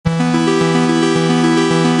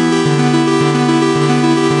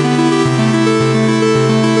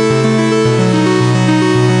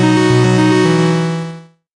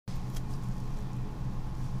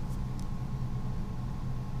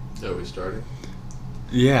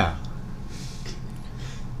Yeah.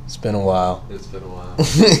 It's been a while. It's been a while.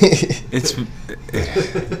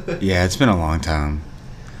 It's been a long time.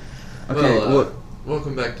 Okay, well,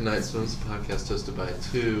 welcome back to Night Swims, a podcast hosted by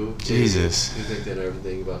two Jesus who think they know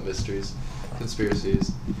everything about mysteries,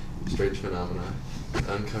 conspiracies, strange phenomena,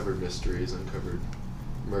 uncovered mysteries, uncovered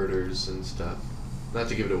murders and stuff. Not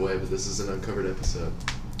to give it away, but this is an uncovered episode.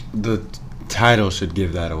 The title should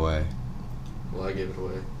give that away. Well, I gave it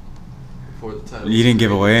away before the title. You didn't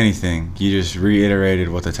give away anything. You just reiterated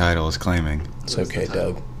what the title is claiming. It's okay,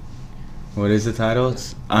 Doug. What is the title?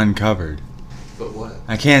 It's Uncovered. But what?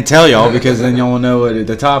 I can't tell y'all because then y'all will know what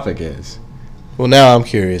the topic is. Well, now I'm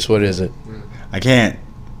curious. What is it? I can't.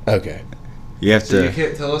 Okay. You have So to. you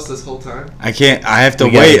can't tell us this whole time? I can't. I have to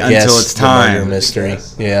We gotta wait guess until it's the murder time. mystery.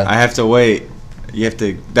 Yes. Yeah. I have to wait. You have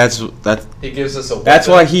to. That's. He gives us a That's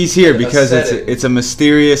why he's here, a because setting. it's a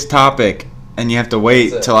mysterious topic, and you have to wait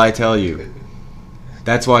That's it. till I tell you.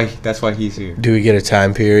 That's why he's here. Do we get a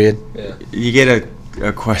time period? Yeah. You get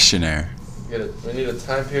a questionnaire. We need a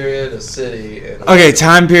time period, a city, and Okay,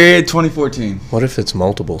 time period 2014. What if it's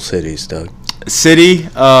multiple cities, Doug? City,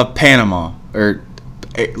 Panama, or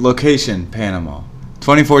location, Panama.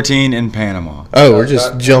 2014 in Panama. Oh, we're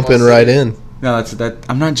just Not jumping Panama right City. in. No, that.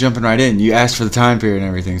 I'm not jumping right in. You asked for the time period and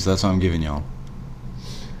everything, so that's what I'm giving y'all.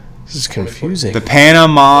 This is confusing. The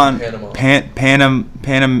Panamanian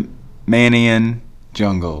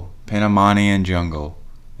jungle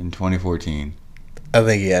in 2014. I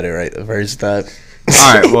think he had it right the first time.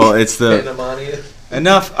 All right, well, it's the Panamania.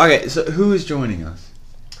 enough. Okay, so who is joining us?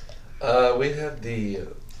 We have the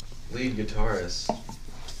lead guitarist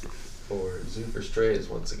for Zoo for Strays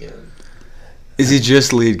once again, Is he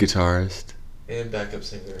just lead guitarist? and backup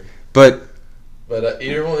singer. But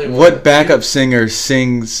You're only what backup singer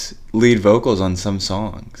sings lead vocals on some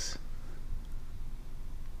songs?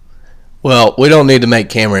 Well, we don't need to make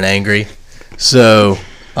Cameron angry, so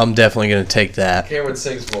I'm definitely going to take that. Cameron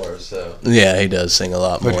sings more, so Yeah, he does sing a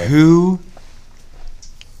lot But more. who?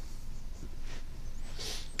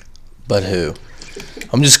 But who?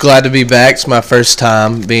 I'm just glad to be back. It's my first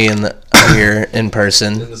time being here in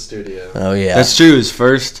person. in the studio. Oh, yeah. That's true. His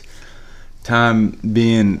first time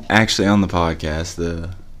being actually on the podcast.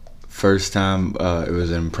 The first time it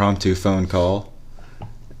was an impromptu phone call,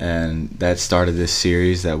 and that started this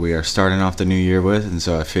series that we are starting off the new year with. And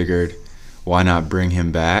so I figured, why not bring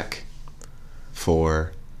him back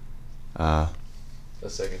for The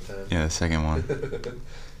second time. the second one.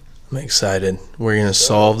 I'm excited. We're going to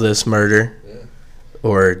solve this murder, Yeah.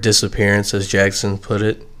 or disappearance, as Jackson put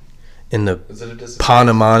it, in the Is it a disappearance?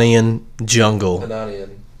 Panamanian jungle.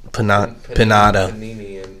 Pananian. Panada.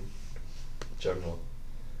 Paninian jungle.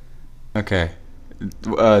 Okay.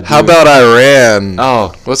 How about Iran?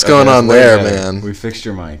 Oh, What's okay, going that's on way there, better. man? We fixed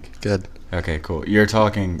your mic. Good. Okay, cool. You're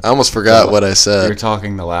talking. I almost forgot what I You're said.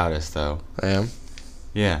 talking the loudest though. I am.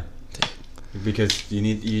 Yeah. Because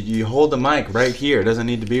you hold the mic right here. It doesn't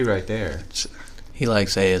need to be right there. He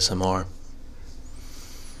likes ASMR.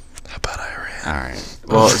 How about Iran? All right.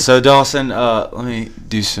 Well, so Dawson, let me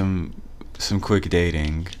do some quick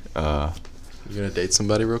dating. You gonna date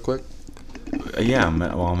somebody real quick? Yeah. I'm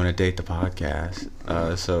gonna date the podcast.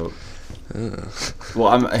 So. Oh.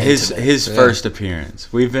 Well, his Yeah. first appearance.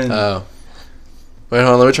 We've been. Oh. Wait,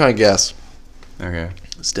 hold on. Let me try and guess. Okay.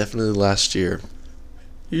 It's definitely last year.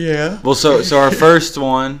 Yeah. Well, so our first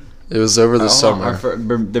one. It was over the hold on, summer.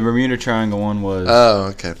 the Bermuda Triangle one was Oh,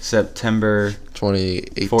 okay. September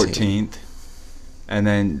 2018. 14th, and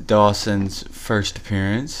then Dawson's first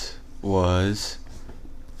appearance was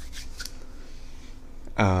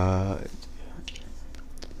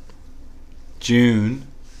June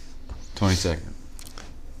 22nd.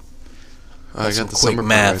 I That's got some the quick summer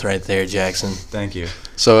math part. right there, Jackson. Thank you.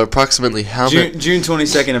 So approximately how many June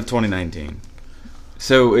 22nd of 2019.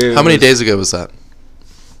 So how many days ago was that?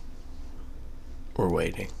 We're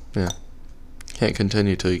waiting. Can't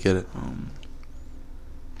continue till you get it.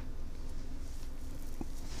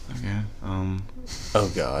 Okay.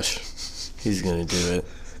 Oh, gosh. He's going to do it.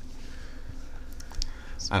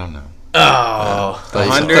 I don't know. Oh. Thought you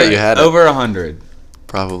 100. you had it. Over 100.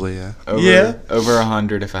 Probably, yeah. Over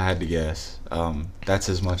 100 if I had to guess. That's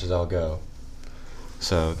as much as I'll go.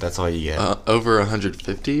 So that's all you get. Over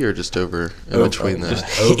 150 or just over in between that?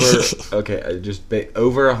 Just over. Okay,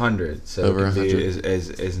 over 100. So Over it could be 100.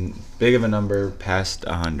 as big of a number past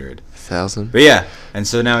 100. 1,000. But yeah, and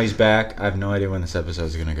so now he's back. I have no idea when this episode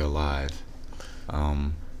is gonna go live. Why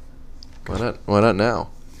not? Why not now?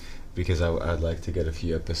 Because I'd like to get a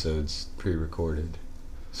few episodes pre-recorded,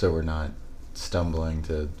 so we're not stumbling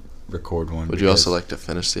to record one. Would you also like to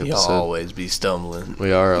finish the You'll episode? always be stumbling.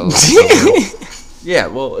 We are. Yeah,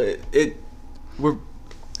 well, we're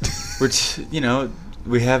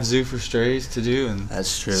we have Zoo for Strays to do and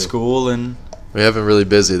That's true. school and We haven't really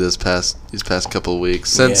busy these past couple of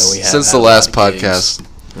weeks Yeah, since we have since had the a lot last of gigs. podcast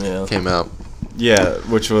Yeah. came out. yeah,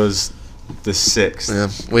 which was the 6th. Yeah,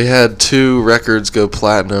 we had 2 records go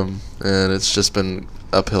platinum, and it's just been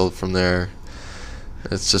uphill from there.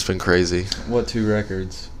 It's just been crazy. What 2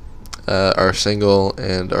 records? Our single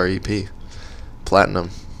and our EP, platinum.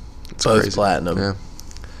 It's Both crazy. platinum. Yeah,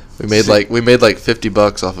 we made like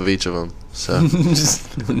 $50 off of each of them. So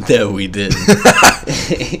No, we didn't.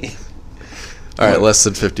 all right, less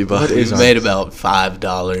than $50. What is We our- made about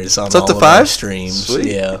 $5 on It's up all to of our 5? streams. Sweet.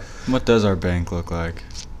 Yeah. What does our bank look like?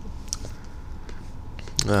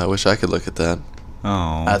 I wish I could look at that.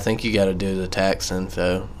 Oh. I think you got to do the tax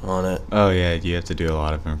info on it. Oh yeah, you have to do a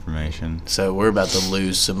lot of information. So we're about to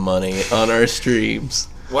lose some money on our streams.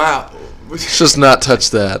 Wow. Let's just not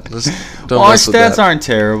touch that. Just don't Well, our mess with stats that. aren't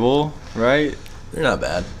terrible, right? They're not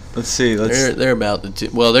bad. Let's see. They're about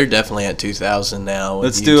they're definitely at 2,000 now. with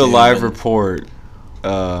Let's do a YouTube live and- report.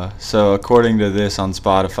 So according to this on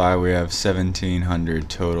Spotify, we have 1,700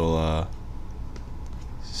 total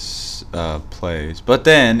plays. But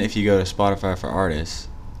then, if you go to Spotify for artists,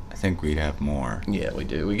 I think we'd have more. Yeah, we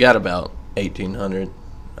do. We got about 1,800.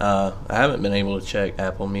 I haven't been able to check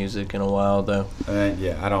Apple Music in a while though.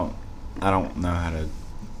 Yeah, I don't know how to.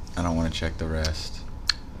 I don't want to check the rest,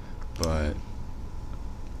 but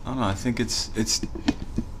I don't know. I think it's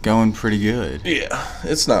going pretty good. Yeah,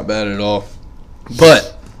 it's not bad at all.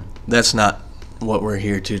 But that's not what we're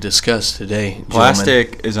here to discuss today, gentlemen.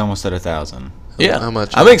 Plastic is almost at 1,000. Yeah, How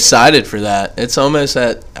much? I'm excited for that. It's almost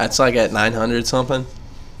it's like at 900 something.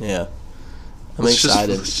 Yeah, I'm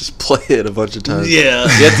excited. Let's just play it a bunch of times. Yeah.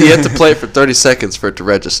 You have to play it for 30 seconds for it to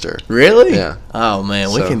register. Really? Yeah. Oh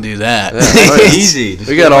man, we So- can do that. Yeah. Oh, yeah. Easy. Just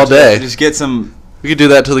We get got a all bunch of- day. Just get some. We could do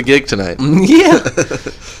that till the gig tonight. Yeah.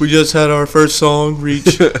 We just had our first song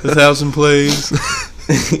reach 1,000 plays.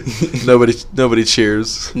 Nobody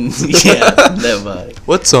cheers. Yeah, nobody.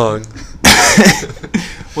 What song?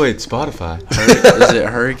 Wait, Spotify. Is it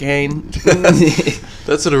Hurricane?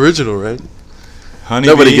 That's an original, right?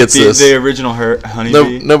 Honeybee. Nobody gets the, this. The original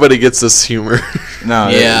Honeybee. Nobody gets this humor. No.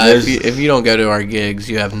 Yeah, there's- if you don't go to our gigs,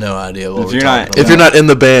 you have no idea what If we're you're talking not- about. If you're not in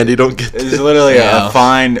the band, you don't get It's this. literally Yeah. a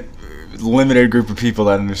fine, limited group of people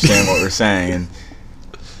that understand what we're saying, and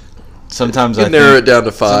sometimes You I narrow think, it down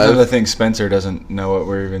to sometimes I 5. think Spencer doesn't know what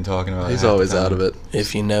we're even talking about. He's half the always time. out of it.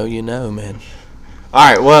 If you know, you know, man. All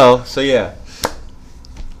right. Well, so yeah.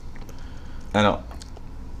 I don't.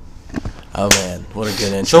 Oh man, what a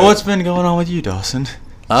good intro. So what's been going on with you, Dawson?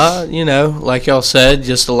 Like y'all said,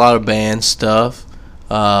 just a lot of band stuff.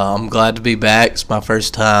 I'm glad to be back. It's my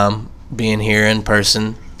first time being here in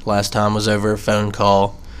person. Last time was over a phone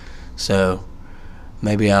call. So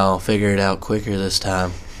maybe I'll figure it out quicker this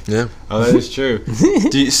time. Yeah. Oh, that is true.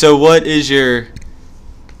 So what is your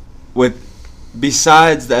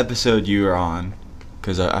besides the episode you were on?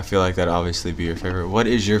 Because I feel like that'd obviously be your favorite. What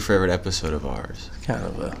is your favorite episode of ours? Kind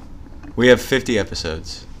of a We have 50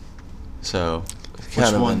 episodes. So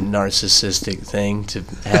kind of one? a narcissistic thing to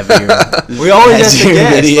have your We always as ask the your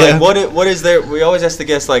guest, video. like, what is their? We always ask the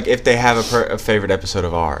guests, like, if they have a favorite episode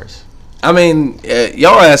of ours. I mean,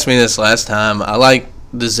 y'all asked me this last time. I like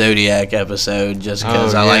the Zodiac episode just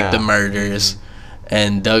because Oh, I yeah. like the murders.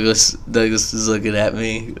 And Douglas is looking at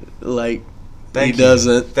me like Thank he you.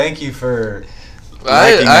 doesn't. Thank you for.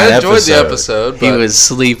 liking I that enjoyed the episode, He but was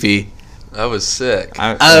sleepy. I was sick.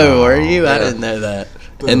 Oh, were you? I yeah. didn't know that.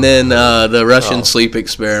 And then the Russian Oh. sleep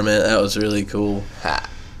experiment. That was really cool. Ha.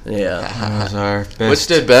 Yeah. That was our best, Which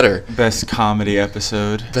did better? best comedy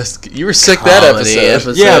episode. Best. You were sick that Comedy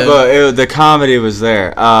episode. Yeah, but the comedy was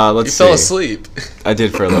there. Let's You see. fell asleep. I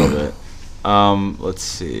did for a little bit. Let's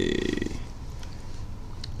see.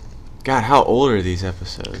 God, how old are these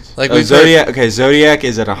episodes? Like, Oh, we've Zodiac. Okay, Zodiac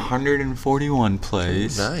is at 141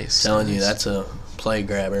 plays. Nice. Telling you, nice. that's a play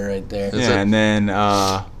grabber right there. Is Yeah, it? and then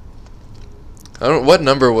I don't. What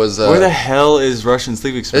number was? where the hell is Russian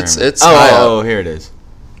Sleep Experiment? it's oh, high oh, up. here it is.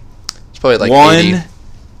 It's probably like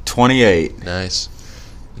 128. Nice.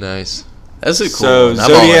 Nice. That's a cool So one. I've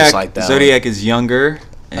always Zodiac, liked that Zodiac is younger.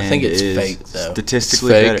 I think and it's is fake, though.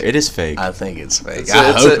 Statistically It's fake? better. It is fake. one. I think it's fake. It's,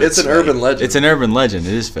 I hope it's an fake. urban legend. It's an urban legend.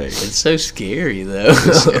 It is fake. It's so scary, though.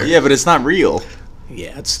 Yeah, but it's not real.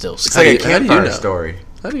 Yeah, it's still It's scary. like a How do you campfire know? story.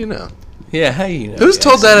 How do you know? Yeah, how you know? Who's guys?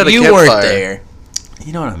 told that at a You campfire? weren't there.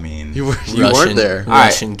 You know what I mean. You Russian, weren't there. right.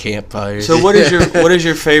 Russian campfires. So what is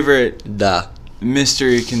your favorite Duh.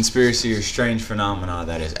 mystery, conspiracy, or strange phenomena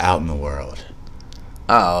that is out in the world?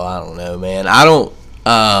 Oh, I don't know, man. I don't.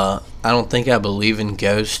 don't think I believe in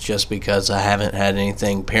ghosts just because I haven't had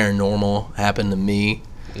anything paranormal happen to me.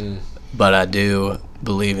 But I do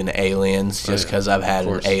believe in aliens just because I've had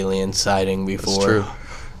an alien sighting before. That's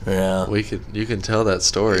true. Yeah. You can tell that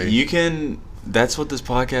story. You can. That's what this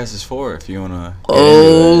podcast is for. If you want to.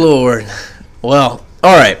 Oh Lord. Well,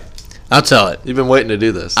 all right. I'll tell it. You've been waiting to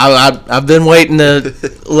do this. I've been waiting to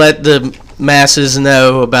let the masses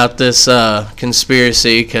know about this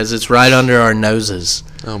conspiracy because it's right under our noses.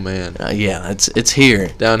 Oh man. Yeah, it's here.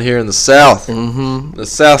 Down here in the South. Mm-hmm. The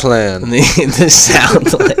Southland. The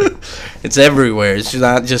Southland. It's everywhere. It's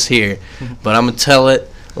not just here. But I'm going to tell it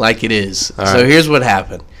like it is. All so right. here's what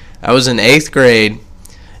happened. I was in 8th grade,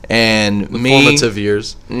 and The formative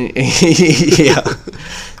years. yeah.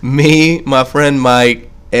 Me, my friend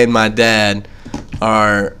Mike, and my dad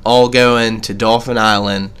are all going to Dolphin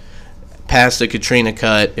Island past the Katrina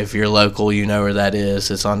Cut. If you're local, you know where that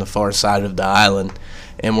is. It's on the far side of the island.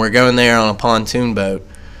 And we're going there on a pontoon boat.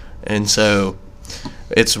 And so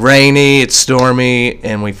it's rainy, it's stormy,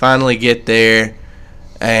 and we finally get there.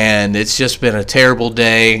 And it's just been a terrible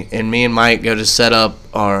day. And me and Mike go to set up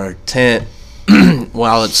our tent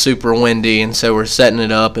while it's super windy. And so we're setting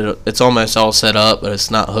it up. It's almost all set up, but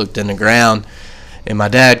it's not hooked in the ground. And my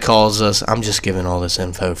dad calls us. I'm just giving all this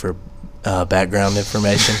info for background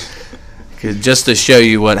information. Just to show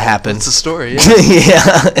you what happened. It's a story, yeah.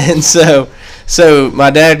 Yeah, and so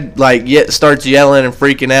my dad starts yelling and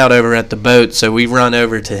freaking out over at the boat. So we run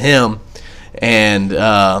over to him, and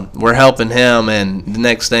we're helping him. And the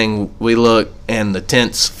next thing we look, and the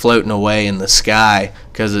tent's floating away in the sky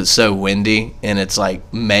because it's so windy and it's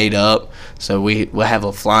like made up. So we have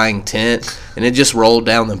a flying tent, and it just rolled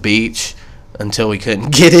down the beach until we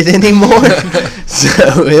couldn't get it anymore.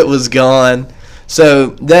 So it was gone. So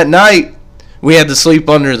that night, we had to sleep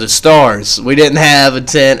under the stars. We didn't have a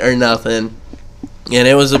tent or nothing. And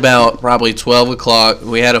it was about probably 12 o'clock.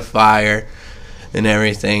 We had a fire and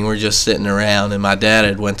everything. We're just sitting around, and my dad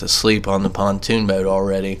had went to sleep on the pontoon boat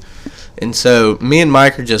already. And so me and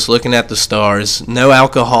Mike are just looking at the stars. No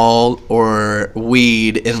alcohol or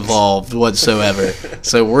weed involved whatsoever.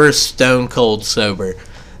 So we're stone cold sober.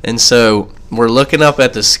 And so we're looking up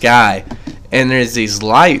at the sky, and there's these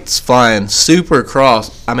lights flying fast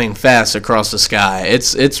across the sky.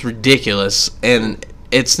 It's ridiculous, and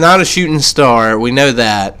it's not a shooting star. We know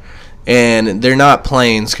that, and they're not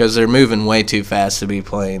planes because they're moving way too fast to be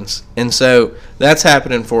planes. And so that's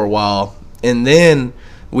happening for a while, and then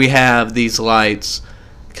we have these lights.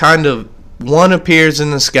 Kind of one appears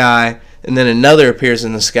in the sky, and then another appears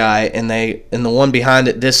in the sky, and the one behind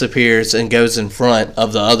it disappears and goes in front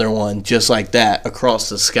of the other one, just like that, across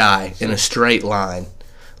the sky in a straight line.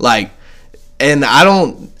 And I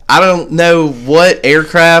don't know what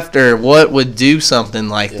aircraft or what would do something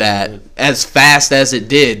like that as fast as it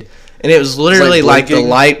did. And it was literally like the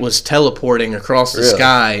light was teleporting across the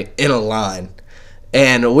sky in a line.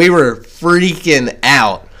 And we were freaking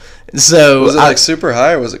out. So was it super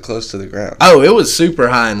high, or was it close to the ground? Oh, it was super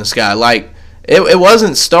high in the sky. It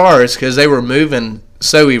wasn't stars because they were moving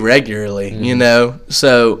so irregularly, you know.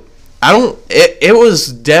 So it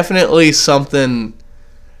was definitely something.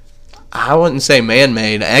 I wouldn't say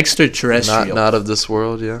man-made, extraterrestrial. Not of this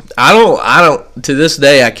world, yeah. I don't. To this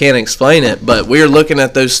day, I can't explain it. But we were looking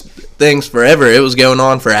at those things forever. It was going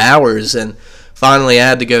on for hours, and finally, I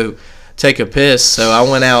had to go take a piss. So I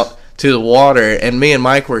went out to the water, and me and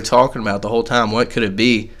Mike were talking about the whole time, what could it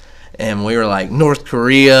be? And we were like, North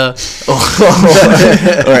Korea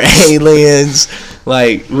or aliens.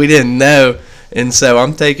 We didn't know. And so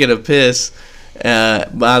I'm taking a piss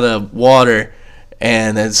by the water,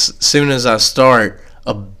 and as soon as I start,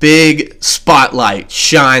 a big spotlight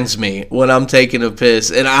shines me when I'm taking a piss,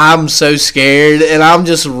 and I'm so scared, and I'm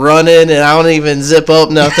just running, and I don't even zip up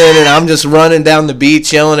nothing, and I'm just running down the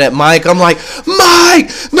beach yelling at Mike. I'm like, Mike,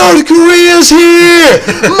 North Korea's here,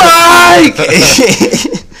 Mike!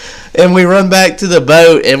 And we run back to the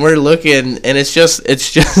boat, and we're looking, and it's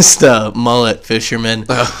just a mullet fisherman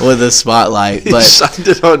with a spotlight. But shined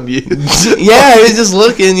it on you. Yeah, he was just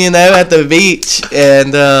looking, at the beach,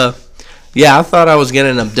 and yeah, I thought I was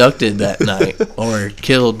getting abducted that night or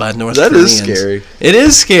killed by North Koreans. That is scary. It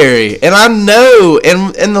is scary, and I know,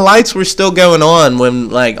 and the lights were still going on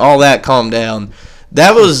when all that calmed down.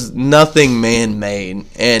 That was nothing man-made,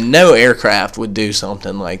 and no aircraft would do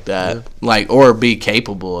something like that, or be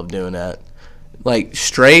capable of doing that.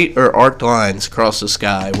 Straight or arced lines across the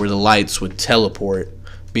sky where the lights would teleport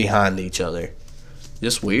behind each other.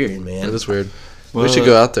 Just weird, man. That is weird. Well, we should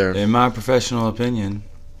go out there. In my professional opinion,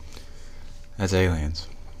 that's aliens.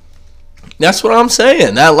 That's what I'm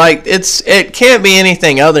saying. That it can't be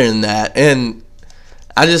anything other than that. And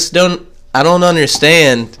I just don't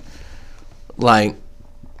understand, like,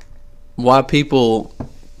 why people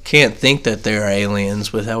can't think that there are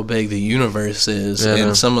aliens with how big the universe is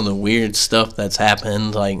and some of the weird stuff that's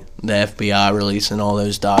happened, like the FBI releasing all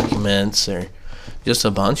those documents or just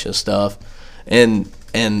a bunch of stuff. And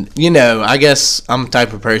you know, I guess I'm the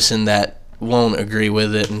type of person that won't agree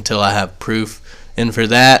with it until I have proof. And for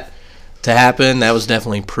that to happen, that was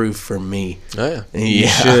definitely proof for me. Oh,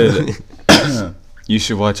 yeah. Yeah. You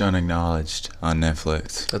should watch Unacknowledged on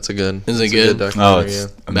Netflix. That's a good. Is it it's a good? documentary, It's yeah.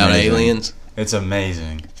 About amazing. aliens? It's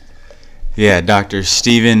amazing. Yeah, Dr.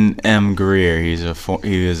 Stephen M. Greer. He was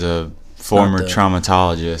a former the-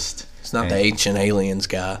 traumatologist. It's not the ancient aliens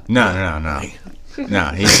guy. No. No,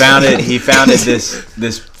 he founded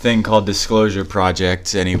this thing called Disclosure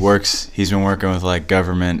Project, and he's been working with like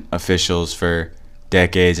government officials for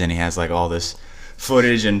decades, and he has like all this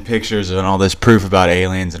footage and pictures and all this proof about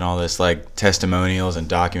aliens and all this like testimonials and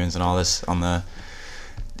documents and all this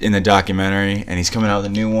in the documentary. And he's coming out with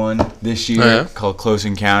a new one this year called Close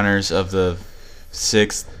Encounters of the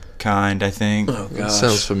Sixth Kind, I think. Oh, That gosh.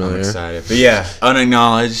 sounds I'm familiar. excited. But yeah,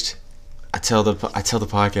 Unacknowledged. I tell the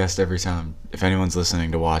podcast every time if anyone's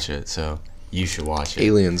listening to watch it, so you should watch it.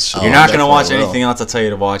 Aliens. should- Oh, You're not gonna watch definitely will. anything else I tell you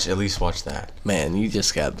to watch. At least watch that. Man, you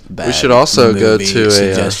just got bad We should also go movie to a,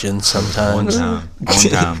 suggestions One sometimes. time. One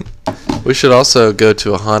time. We should also go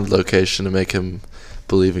to a haunted location to make him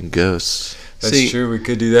believe in ghosts. That's See- true. We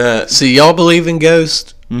could do that. See, y'all believe in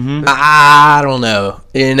ghosts? Mm-hmm. I don't know.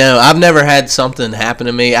 You know, I've never had something happen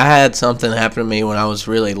to me. I had something happen to me when I was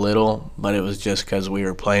really little, but it was just because we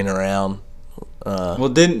were playing around. Well,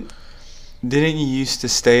 didn't you used to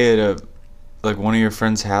stay at one of your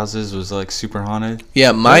friends' houses was like super haunted?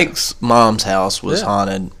 Yeah, Mike's mom's house was Yeah.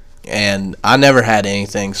 haunted, and I never had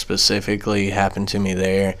anything specifically happen to me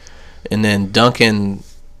there. And then Duncan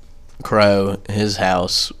Crow, his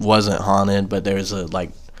house wasn't haunted, but there was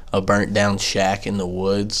a burnt down shack in the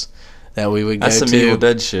woods that we would go That's some to. Evil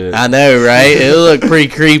Dead shit. I know, right? It looked pretty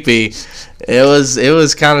creepy. It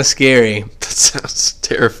was kind of scary. That sounds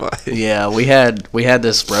terrifying. Yeah, we had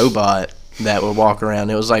this robot that would walk around.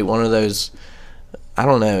 It was like one of those, I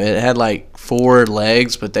don't know, it had like 4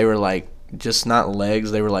 legs, but they were like just not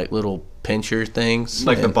legs, they were like little pincher things.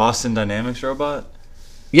 Like the And- Boston Dynamics robot?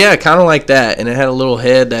 Yeah, kind of like that. And it had a little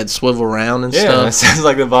head that'd swivel around and Yeah, that stuff. sounds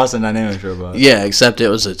like the Boston Dynamics robot. Yeah, except it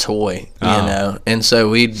was a toy, you Oh. know. And so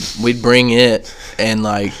we'd bring it and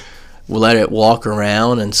like we'll let it walk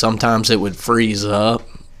around, and sometimes it would freeze up,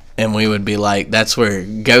 and we would be like, that's where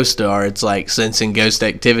ghosts are. It's like sensing ghost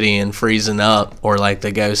activity and freezing up, or like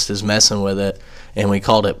the ghost is messing with it. And we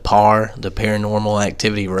called it PAR, the Paranormal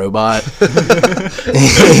Activity Robot.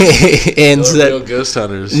 And so, Real ghost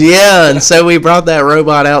hunters. yeah, and so we brought that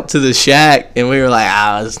robot out to the shack, and we were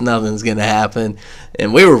like, nothing's gonna happen.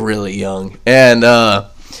 And we were really young, and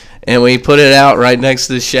we put it out right next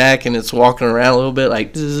to the shack, and it's walking around a little bit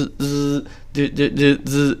like, zzz, zzz,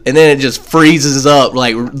 zzz, and then it just freezes up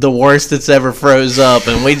like the worst it's ever froze up,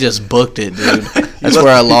 and we just booked it, dude. That's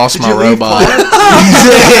where I lost my robot.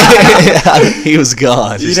 He was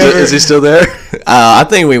gone. Is he still there? I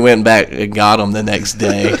think we went back and got him the next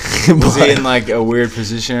day. Was he in like a weird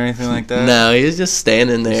position or anything like that? No, he was just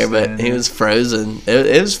standing there, but standing he there. was frozen.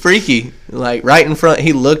 It was freaky. Like right in front,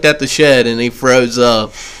 he looked at the shed and he froze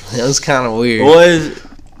up. It was kind of weird.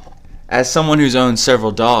 As someone who's owned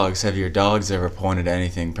several dogs, have your dogs ever pointed at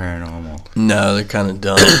anything paranormal? No, they're kind of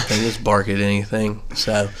dumb. They just bark at anything.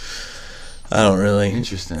 So I don't really.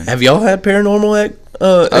 Interesting. Have y'all had paranormal?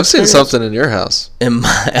 I've seen experience? something in your house. In my,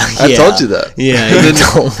 I told you that. Yeah, And you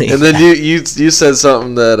then- told me. And then you said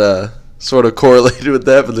something that sort of correlated with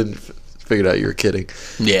that, but then figured out you were kidding.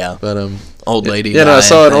 Yeah, But old lady. Yeah, no, I dying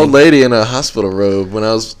saw an thing. old lady in a hospital robe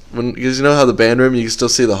because you know how the band room you can still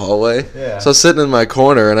see the hallway. Yeah. So I was sitting in my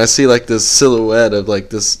corner and I see like this silhouette of like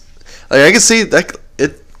this, like I could see that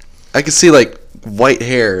it, I could see like white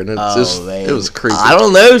hair and it's just man. it was creepy. I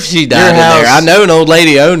don't know if she died in house- there. I know an old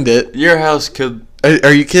lady owned it. Your house could.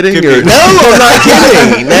 Are you kidding? Could Or- be- No, I'm not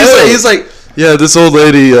kidding. No. He's like, yeah, this old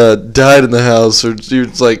lady died in the house, or she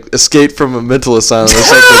was like escaped from a mental asylum or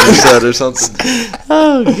something. He said or something. And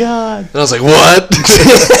Oh God. I was like,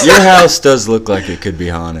 what? Your house does look like it could be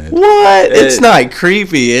haunted. What? It's It- not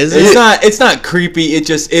creepy, is it? It's not. It's not creepy.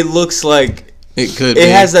 It looks like It could be. it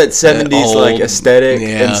has that 70s like old- aesthetic, yeah.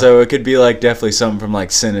 and so it could be like definitely something from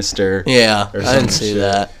like Sinister. Yeah, or I some didn't see shit.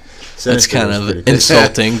 that. That's kind was of pretty cool.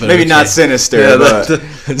 insulting, but Maybe not okay. sinister, Yeah, but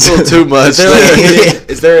it's a little too much.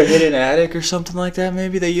 is there a hidden attic or something like that?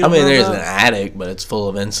 Maybe that you. I Don't mean, know there's about? an attic, but it's full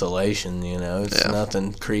of insulation. It's Yeah.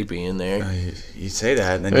 nothing creepy in there. You say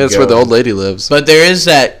that, and then Maybe you that's go, where the old lady lives. But there is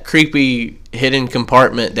that creepy hidden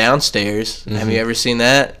compartment downstairs. Have you ever seen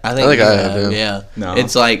that? I think I you have, Yeah. No.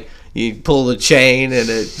 It's like you pull the chain and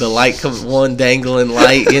the light comes, one dangling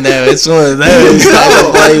light. It's one of those type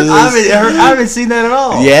of places. I haven't seen that at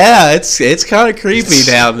all. Yeah, it's kind of creepy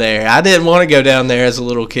down there. I didn't want to go down there as a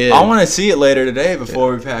little kid. I want to see it later today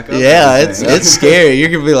before we pack up. Yeah, everything. it's scary. You're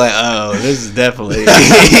gonna be like, oh, this is definitely.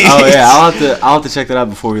 Oh yeah, I'll have to check that out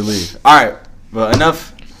before we leave. All right, well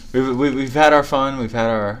enough. We've had our fun. We've had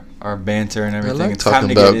our banter and I everything. like It's time talking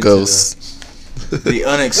to get about into ghosts. the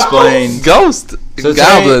unexplained. Ghosts. So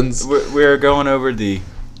Goblins. today, we're going over the.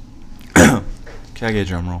 Can I get a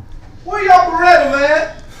drum roll? Where y'all Beretta,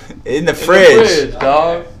 man? In the fridge.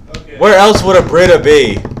 dog. Where else would a Brita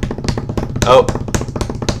be? Oh.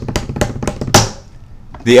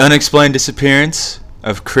 The unexplained disappearance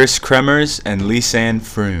of Chris Kremers and Lisanne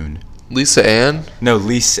Froon. Lisa Ann? No, Oh.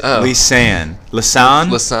 Lisanne. Lisanne?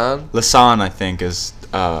 Lisanne? Lisanne, I think, is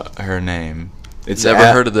her name. It's Never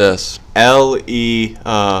heard of this. Lisanne.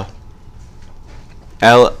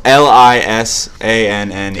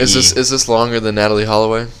 Is this longer than Natalie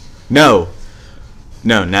Holloway? No,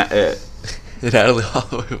 not. Natalie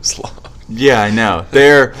Holloway was long. Yeah, I know.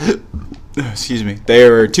 They're. Excuse me. They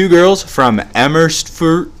are two girls from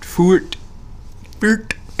Amersfoort.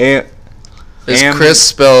 Is Chris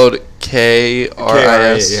spelled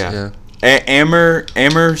K-R-I-S? Yeah.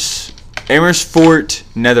 Amersfoort,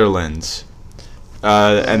 Netherlands.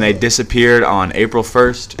 And they disappeared on April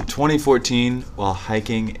 1st, 2014, while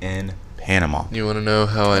hiking in Panama. You want to know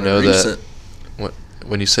how I know Recent. that?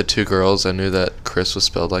 When you said two girls, I knew that Chris was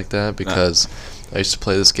spelled like that because I used to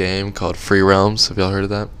play this game called Free Realms. Have y'all heard of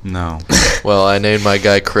that? No. Well, I named my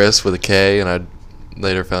guy Chris with a K, and I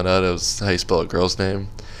later found out it was how you spell a girl's name.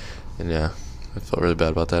 And yeah, I felt really bad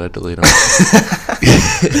about that. I deleted him.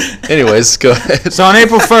 Anyways, go ahead. So on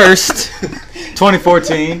April 1st,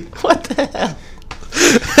 2014. What the hell?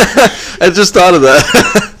 I just thought of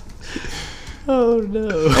that. Oh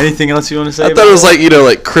no. Anything else you want to say? I thought it was like,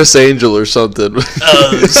 like Chris Angel or something.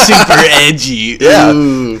 Oh, super edgy. Yeah.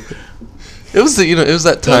 Ooh. It was it was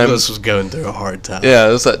that time. Douglas was going through a hard time. Yeah,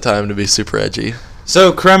 it was that time to be super edgy.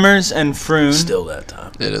 So Kremers and Froon Still that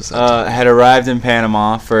time. It is that time. had arrived in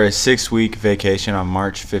Panama for a 6-week vacation on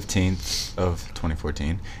March 15th of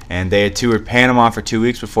 2014, and they had toured Panama for 2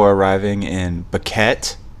 weeks before arriving in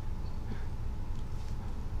Boquete.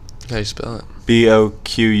 How you spell it?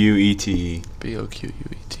 Boquete. Boquete.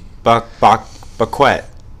 Boquete.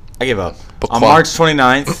 I give up. Boquete. On March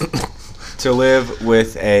 29th, to live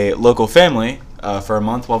with a local family for a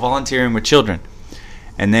month while volunteering with children.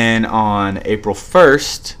 And then on April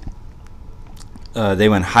 1st, they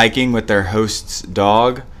went hiking with their host's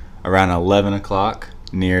dog around 11 o'clock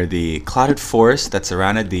near the clouded forest that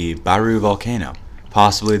surrounded the Baru volcano,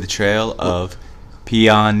 possibly the trail of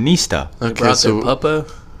Pianista. They Okay, brought so their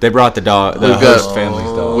puppo. They brought the dog, the We've host got- family's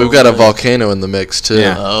dog. we've got a volcano in the mix too.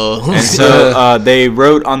 Yeah. Oh. And so they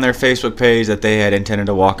wrote on their Facebook page that they had intended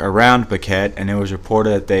to walk around Boquete, and it was reported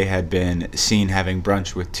that they had been seen having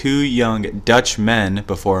brunch with two young Dutch men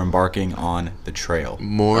before embarking on the trail.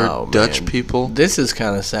 More Oh, Dutch man. people. This is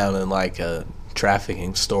kind of sounding like a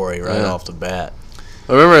trafficking story right Yeah. off the bat.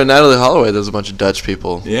 I remember in Natalie Holloway, there's a bunch of Dutch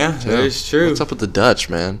people. Yeah, that is true. What's up with the Dutch,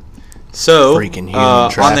 man? So, Freaking human on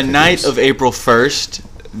the traffickers. night of April 1st,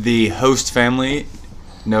 the host family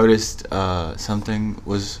noticed something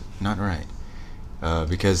was not right.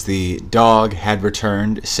 Because the dog had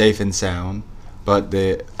returned safe and sound, but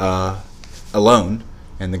alone,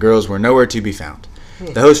 and the girls were nowhere to be found.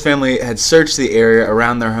 The host family had searched the area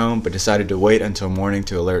around their home, but decided to wait until morning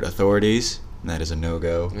to alert authorities. And that is a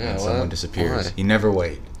no-go Yeah, when why? someone disappears. Why? You never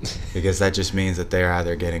wait, because that just means that they're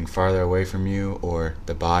either getting farther away from you, or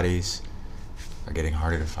the bodies are getting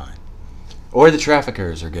harder to find, or the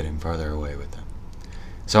traffickers are getting farther away with them.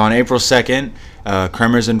 So on April 2nd,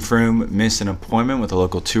 Kremers and Froome missed an appointment with a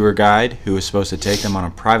local tour guide who was supposed to take them on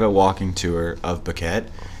a private walking tour of Boquete,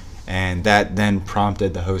 and that then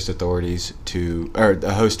prompted the host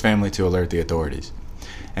family to alert the authorities.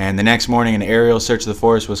 And the next morning, an aerial search of the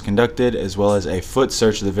forest was conducted, as well as a foot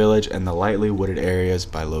search of the village and the lightly wooded areas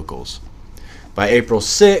by locals. By April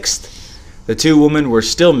 6th, the two women were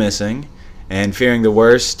still missing, and fearing the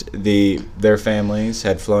worst, their families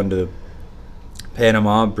had flown to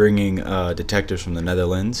Panama, bringing detectives from the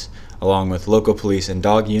Netherlands. Along with local police and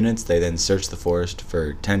dog units, they then searched the forest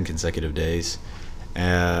for 10 consecutive days,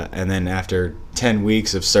 And then after 10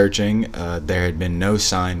 weeks of searching, there had been no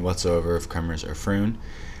sign whatsoever of Kremers or Froon.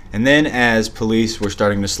 And then as police were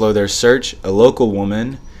starting to slow their search, a local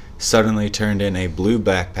woman suddenly turned in a blue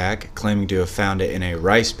backpack, claiming to have found it in a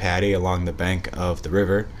rice paddy along the bank of the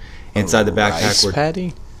river. Inside the backpack rice were...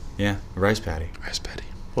 patty? Yeah, a rice paddy. Rice patty.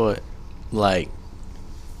 What? Like,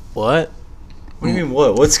 what? What do you mean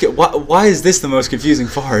what? Why is this the most confusing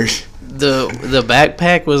part? The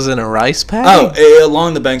backpack was in a rice patty? Oh,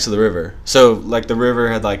 along the banks of the river. So, like, the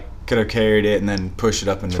river had, like, could have carried it and then pushed it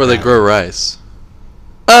up in the It's where they grow rice.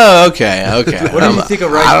 Oh, okay. What do you think a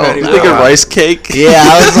rice I don't patty know. was? Think a rice cake? Yeah,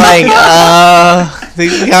 I was like,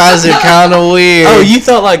 these guys are kind of weird. Oh, you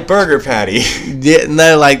thought like burger patty. Didn't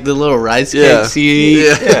know, like, the little rice Yeah. cakes you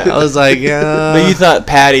eat? Yeah. I was like, But you thought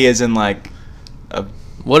patty as in like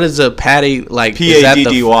what is a patty, like, is that the-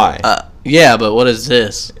 P-A-D-D-Y. yeah, but what is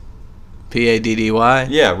this? P-A-D-D-Y?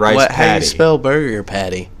 Yeah, rice How do you patty. spell burger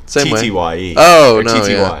patty? Same way. T-T-Y-E. Oh, Or no,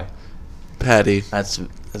 T-T-Y. yeah. Patty. That's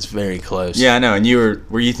very close. Yeah, I know. And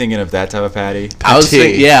were you thinking of that type of patty? I was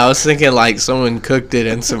Patty. I was thinking like someone cooked it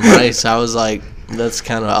in some rice. I was like, that's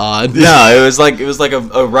kind of odd. No, it was like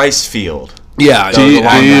a rice field. Yeah, Do you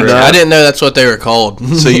I not- didn't know that's what they were called.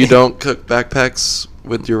 So you don't cook backpacks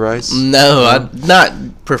with your rice? No, not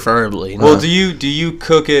preferably. No. Well, do you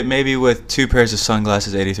cook it maybe with 2 pairs of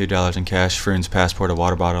sunglasses, $83 in cash, Froon's passport, a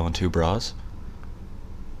water bottle, and 2 bras?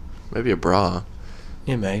 Maybe a bra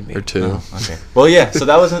Yeah, maybe. or two. Oh, okay. Well, yeah. So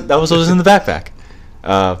that was what was in the backpack.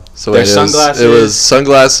 So there's it was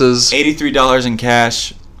sunglasses. $83 in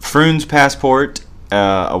cash, Froon's passport,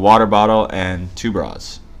 a water bottle, and 2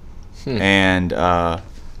 bras. And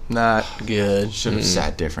Not good. should have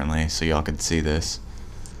sat differently so y'all could see this.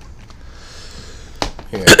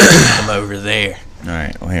 Here, I'm over there. All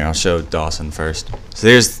right. Well, here I'll show Dawson first. So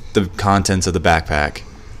there's the contents of the backpack.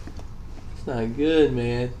 It's not good,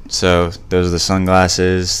 man. So those are the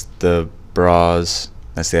sunglasses, the bras.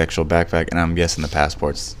 That's the actual backpack, and I'm guessing the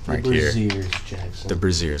passport's right here. Jackson. The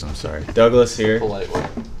brassieres. I'm sorry. Douglas here. Polite one.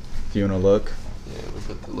 If you want to look. Yeah, we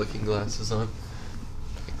put the looking glasses on.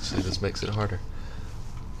 Actually, this makes it harder.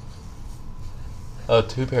 Oh,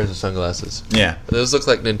 2 pairs of sunglasses. Yeah. Those look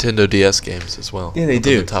like Nintendo DS games as well. Yeah, they Up in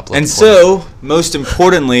do. the top left And corner. so, most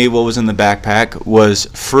importantly, what was in the backpack was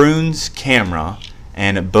Froon's camera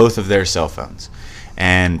and both of their cell phones.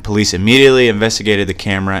 And police immediately investigated the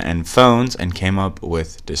camera and phones and came up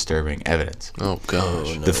with disturbing evidence. Oh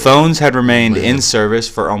gosh. The phones had remained Man. in service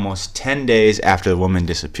for almost 10 days after the woman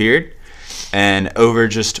disappeared. And over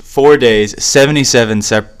just 4 days, 77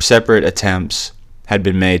 separate attempts had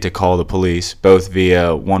been made to call the police, both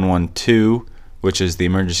via 112, which is the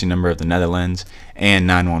emergency number of the Netherlands, and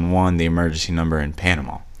 911, the emergency number in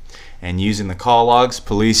Panama. And using the call logs,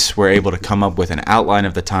 police were able to come up with an outline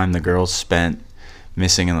of the time the girls spent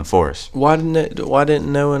missing in the forest. Why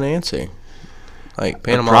didn't no one answer? Like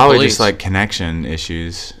Panama Probably police. just like connection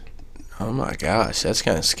issues. Oh my gosh, that's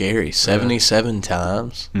kind of scary. 77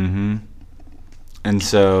 times. Mm-hmm. And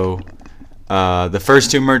so the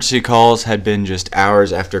first 2 emergency calls had been just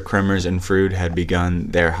hours after Kremers and Frood had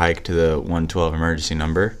begun their hike to the 112 emergency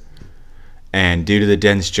number. And due to the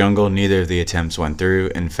dense jungle, neither of the attempts went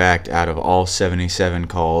through. In fact, out of all 77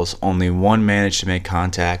 calls, only 1 managed to make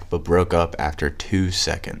contact but broke up after 2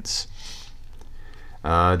 seconds.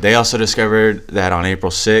 They also discovered that on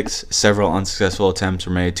April 6th, several unsuccessful attempts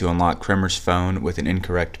were made to unlock Kremers' phone with an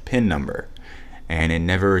incorrect PIN number, and it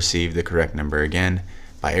never received the correct number again.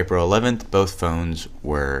 By April 11th, both phones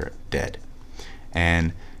were dead.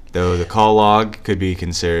 And though the call log could be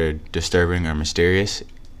considered disturbing or mysterious,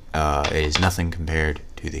 it is nothing compared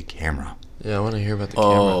to the camera. Yeah, I want to hear about the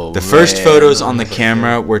Oh, The first man. photos on the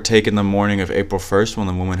camera were taken the morning of April 1st when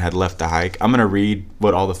the woman had left the hike. I'm going to read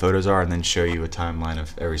what all the photos are and then show you a timeline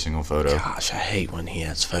of every single photo. Gosh, I hate when he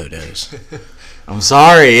has photos. I'm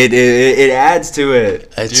sorry, it adds to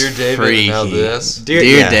it. It's Dear David, freaky. now this. Dear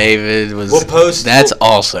yeah. David was. We'll post- That's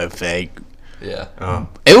also fake. Yeah. Oh.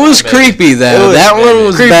 It was creepy though. It was That one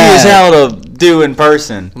was creepy bad. as hell to do in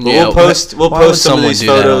person. But Yeah, we'll post why would some of someone these do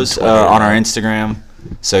that on photos Twitter, on our man? Instagram,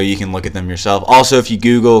 so you can look at them yourself. Also, if you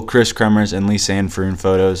Google Chris Kremers and Lisanne Froon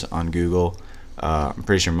photos on Google, I'm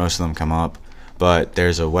pretty sure most of them come up. But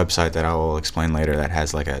there's a website that I will explain later that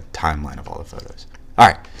has like a timeline of all the photos. All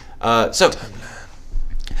right,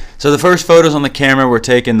 so the first photos on the camera were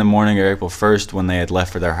taken the morning of April 1st when they had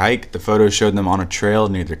left for their hike. The photos showed them on a trail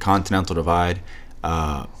near the Continental Divide,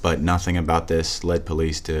 but nothing about this led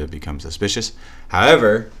police to become suspicious.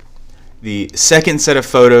 However, the second set of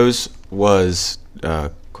photos was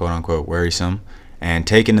quote-unquote worrisome, and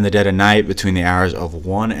taken in the dead of night between the hours of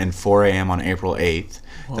 1 and 4 a.m. on April 8th.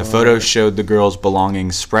 The photos showed the girls'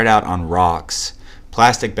 belongings spread out on rocks,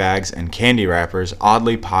 plastic bags, and candy wrappers,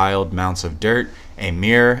 oddly piled mounts of dirt, a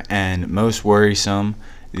mirror, and, most worrisome,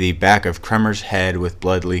 the back of Kremer's head with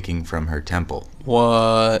blood leaking from her temple.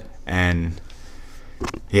 What? And,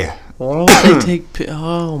 yeah. Why don't they take...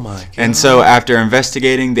 Oh, my God. And so, after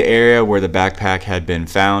investigating the area where the backpack had been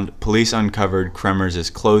found, police uncovered Kremer's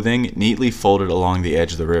clothing neatly folded along the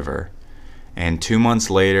edge of the river. And 2 months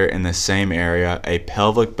later, in the same area, a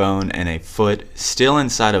pelvic bone and a foot still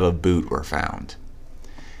inside of a boot were found.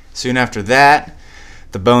 Soon after that,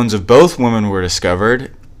 the bones of both women were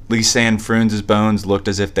discovered. Lisanne Fruins' bones looked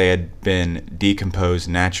as if they had been decomposed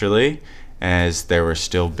naturally, as there were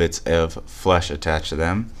still bits of flesh attached to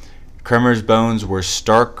them. Kremer's bones were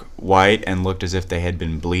stark white and looked as if they had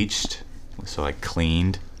been bleached, so like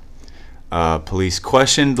cleaned. Police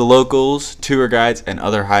questioned the locals, tour guides, and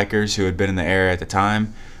other hikers who had been in the area at the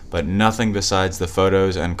time, but nothing besides the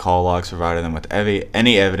photos and call logs provided them with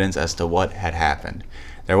any evidence as to what had happened.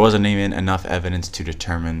 There wasn't even enough evidence to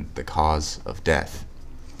determine the cause of death.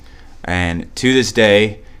 And to this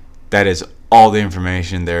day, that is all the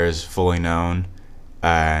information there is fully known,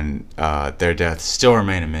 and their deaths still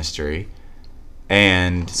remain a mystery.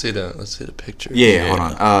 And Let's see the picture. yeah,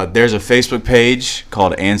 hold on. There's a Facebook page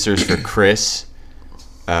called Answers for Chris.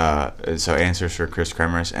 So Answers for Chris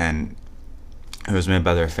Kremers, and it was made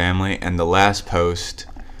by their family. And the last post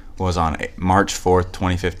was on March 4th,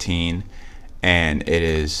 2015, and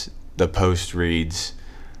the post reads,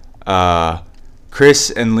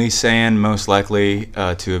 Chris and Lisanne most likely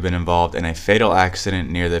to have been involved in a fatal accident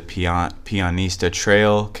near the Pianista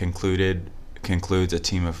Trail, concludes a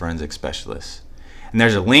team of forensic specialists. And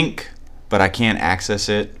there's a link, but I can't access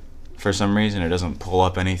it for some reason. It doesn't pull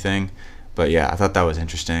up anything. But yeah, I thought that was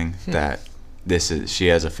interesting that she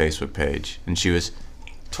has a Facebook page, and she was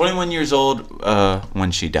 21 years old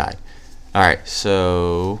when she died. All right,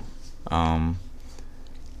 so let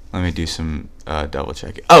me do some double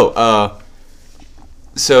checking.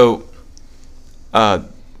 So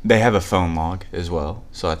they have a phone log as well,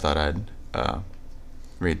 so I thought I'd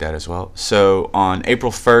read that as well. So on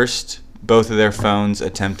April 1st, both of their phones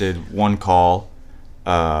attempted one call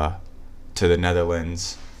to the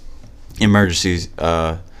Netherlands emergency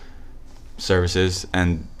services,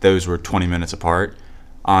 and those were 20 minutes apart.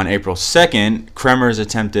 On April 2nd, Kremer's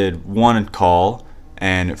attempted one call,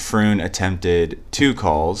 and Fruin attempted 2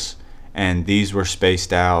 calls, and these were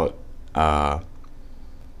spaced out.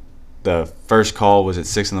 The first call was at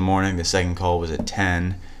 6 in the morning, the second call was at 10,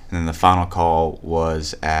 and then the final call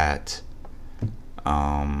was at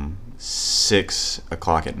 6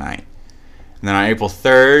 o'clock at night. And then on April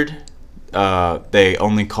 3rd, they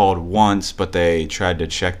only called once, but they tried to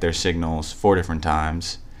check their signals 4 different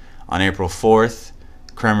times. On April 4th,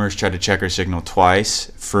 Kremer's tried to check her signal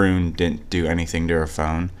twice. Fruin didn't do anything to her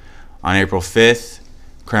phone. On April 5th,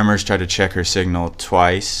 Kremer's tried to check her signal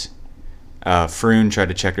twice. Fruin tried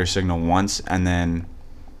to check her signal once, and then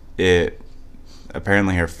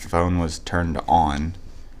apparently her phone was turned on.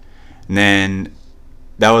 And then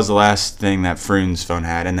that was the last thing that Fruin's phone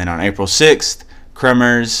had. And then on April 6th,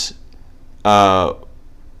 Kremer's phone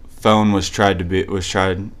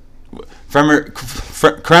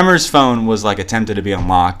Kremer's phone was like attempted to be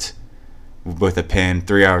unlocked with a pin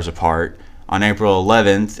 3 hours apart. On April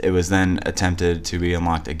 11th, it was then attempted to be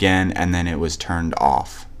unlocked again, and then it was turned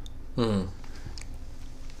off. And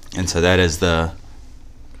so that is the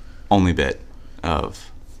only bit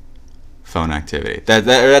of phone activity.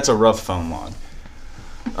 That's a rough phone log.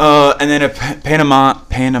 And then a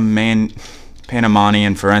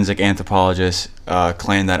Panamanian forensic anthropologist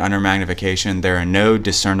claimed that under magnification there are no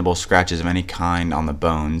discernible scratches of any kind on the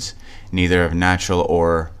bones, neither of natural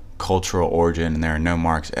or cultural origin, and there are no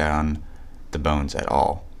marks on the bones at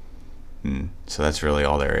all. So that's really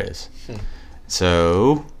all there is.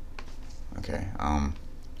 So, okay.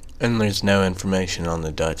 And there's no information on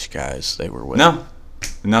the Dutch guys they were with. No,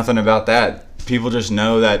 nothing about that. People just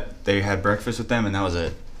know that they had breakfast with them, and that was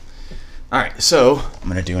it. All right, so I'm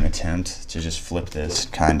going to do an attempt to just flip this,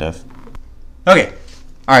 kind of. Okay.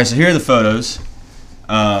 All right, so here are the photos.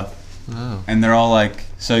 And they're all like,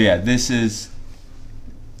 so yeah, this is,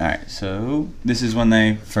 all right, so this is when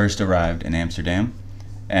they first arrived in Amsterdam.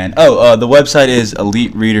 And, the website is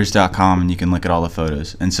elitereaders.com, and you can look at all the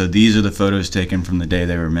photos. And so these are the photos taken from the day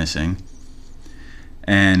they were missing.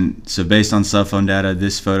 And so based on cell phone data,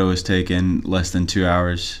 this photo was taken less than 2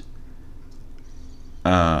 hours,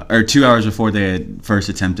 or 2 hours before they had first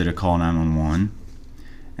attempted to call 911.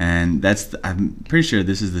 And I'm pretty sure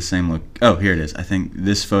this is the same look. Oh, here it is. I think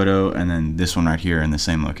this photo and then this one right here are in the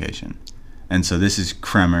same location. And so this is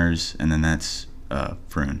Kremers, and then that's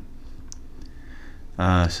Froon.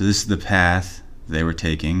 So this is the path they were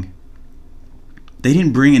taking. They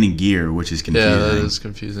didn't bring any gear, which is confusing. Yeah, that is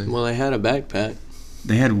confusing. Well, they had a backpack.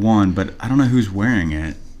 They had one, but I don't know who's wearing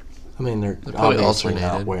it. I mean, they're probably obviously not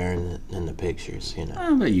alternated. wearing it in the pictures, you know.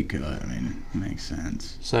 Oh, but you could. I mean, it makes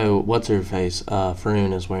sense. So, what's her face?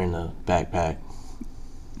 Froon is wearing a backpack.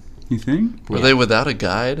 You think? Were Yeah. they without a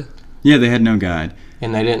guide? Yeah, they had no guide.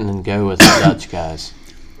 And they didn't go with the Dutch guys.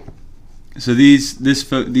 So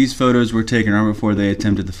these photos were taken right before they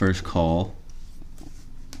attempted the first call.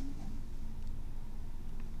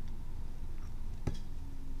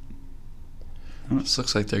 This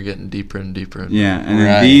looks like they're getting deeper and deeper. Yeah, and then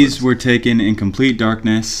Right. these were taken in complete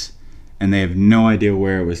darkness, and they have no idea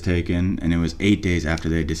where it was taken, and it was 8 days after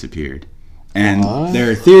they disappeared. And What?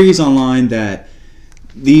 there are theories online that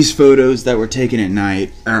these photos that were taken at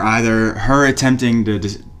night are either her attempting to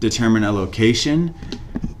determine a location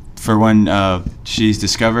for when she's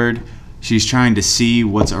discovered, she's trying to see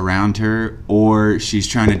what's around her, or she's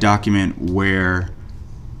trying to document where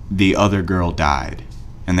the other girl died.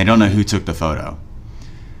 And they don't know who took the photo.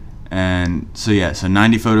 And so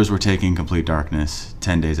 90 photos were taken in complete darkness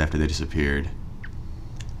 10 days after they disappeared.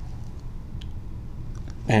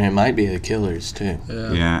 And it might be the killers, too.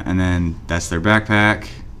 Yeah, and then that's their backpack.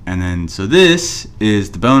 And then, so this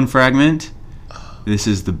is the bone fragment. This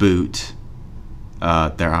is the boot.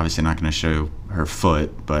 They're obviously not going to show her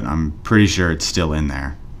foot, but I'm pretty sure it's still in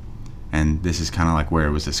there. And this is kind of like where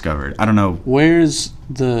it was discovered. I don't know. Where's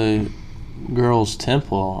the girl's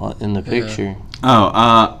temple in the picture? Oh,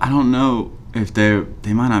 I don't know if they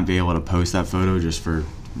might not be able to post that photo just for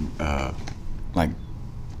like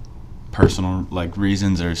personal like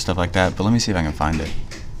reasons or stuff like that. But let me see if I can find it.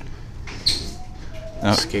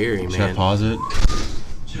 Oh, Scary, should I man. pause it?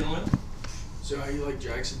 Gentlemen, so how you like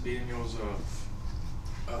Jackson being yours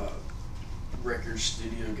record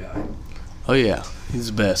studio guy? Oh, yeah. He's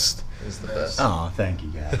the best. It's the best. Oh, thank you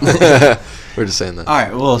guys. We're just saying that. All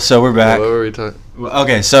right, well, so we're What back. were we talking? Well,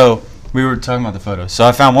 okay, so we were talking about the photo. So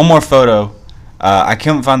I found one more photo. I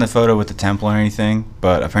couldn't find the photo with the temple or anything,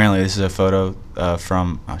 but apparently this is a photo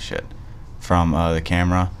from the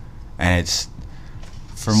camera, and it's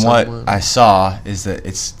from what Someone- I saw is that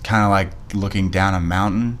it's kind of like looking down a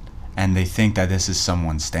mountain, and they think that this is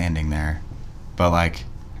someone standing there, but like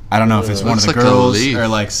I don't know if it's one of Looks the like a girls leaf. or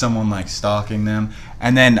like someone like stalking them.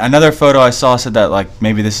 And then another photo I saw said that like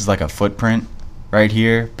maybe this is like a footprint right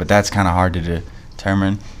here, but that's kind of hard to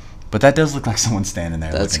determine. But that does look like someone standing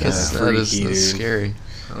there. That's looking at because us. That is freaky, that's dude. scary.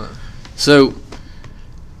 So,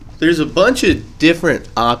 there's a bunch of different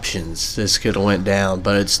options this could have went down,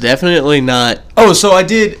 but it's definitely not. Oh, so I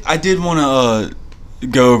did want to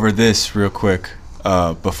go over this real quick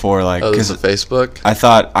before like Oh, this because is Facebook. I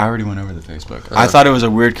thought I already went over the Facebook. I Oh. thought it was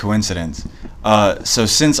a weird coincidence. So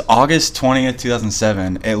since August 20th,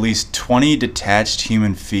 2007, at least 20 detached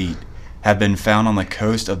human feet have been found on the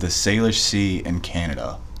coast of the Salish Sea in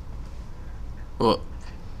Canada. Well,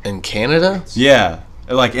 in Canada? Yeah,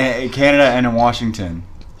 like in Canada and in Washington.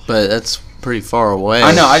 But that's pretty far away.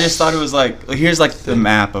 I know. I just thought it was like here's like the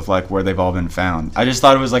map of like where they've all been found. I just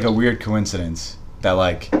thought it was like a weird coincidence that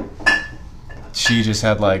like she just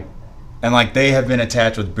had like and like they have been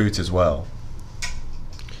attached with boots as well.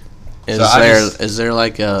 Is So I there just- is there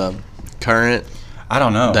like a current I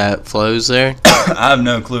don't know. that flows there I have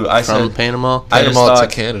no clue. I from said Panama? I just Panama thought-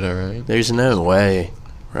 to Canada, right? There's no way.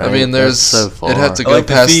 Right? I mean, there's That's so far. it had to go like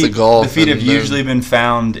past the Gulf. The feet have and then- usually been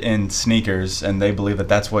found in sneakers, and they believe that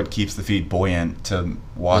that's what keeps the feet buoyant to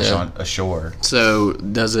wash Yeah. on ashore. So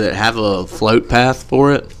does it have a float path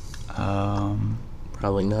for it?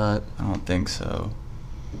 Probably not. I don't think so.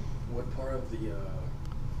 What part of the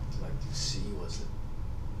the sea was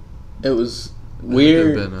it? It was I think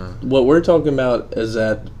weird. there've been, What we're talking about is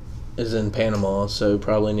in Panama, so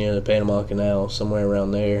probably near the Panama Canal, somewhere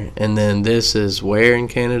around there. And then this is where in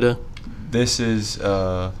Canada? This is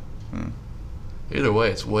Either way,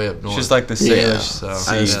 it's way up north. just like the Yeah. Salish So,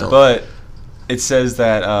 I just Sea, don't- but it says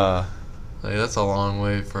that Like, that's a long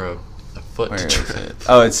way for a foot where to is trip. it?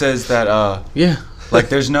 Oh, it says that Yeah. like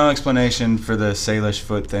there's no explanation for the Salish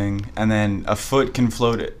foot thing, and then a foot can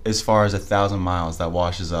float as far as 1,000 miles that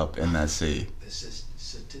washes up in that sea. The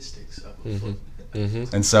statistics of a Mm-hmm. foot.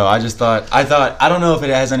 Mm-hmm. And so I don't know if it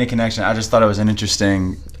has any connection. I just thought it was an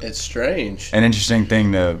interesting It's strange.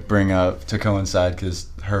 thing to bring up to coincide because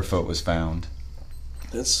her foot was found.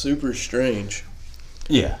 That's super strange.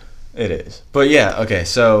 Yeah, it is. But yeah, okay,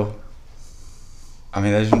 so I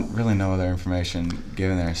mean, there's really no other information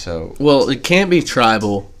given there, so Well, it can't be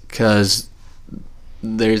tribal because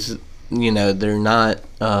there's, they're not,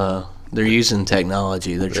 they're using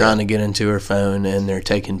technology. They're trying to get into her phone and they're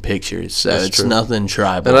taking pictures. So That's it's true. nothing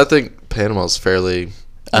tribal. And I think Panama's fairly.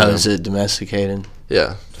 Is it domesticated?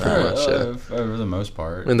 Yeah, pretty much. Yeah. for the most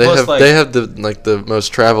part. I mean, they Plus, have they have the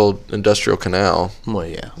most traveled industrial canal Well,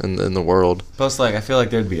 yeah. in the world. Plus, I feel like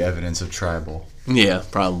there'd be evidence of tribal. Yeah,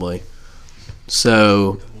 probably.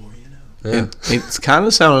 So Yeah, it's kind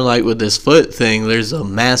of sounding like with this foot thing, there's a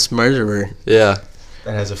mass murderer. yeah.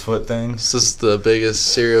 That has a foot thing. This is the biggest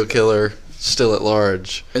serial killer still at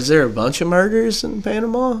large. Is there a bunch of murders in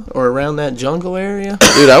Panama or around that jungle area?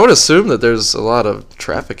 Dude, I would assume that there's a lot of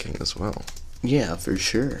trafficking as well. Yeah, for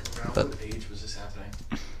sure. Around what age was this happening?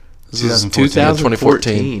 This is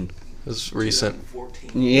 2014. It's recent.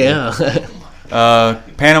 2014. Yeah.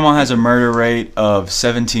 Panama has a murder rate of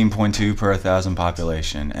 17.2 per 1,000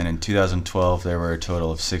 population, and in 2012 there were a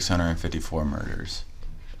total of 654 murders.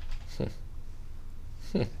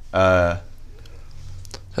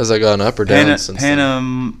 Has that gone up or down since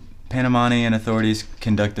then? Panamanian authorities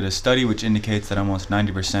conducted a study which indicates that almost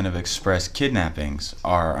 90% of express kidnappings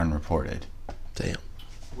are unreported. Damn.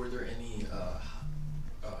 Were there any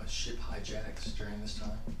ship hijacks during this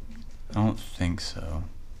time? I don't think so.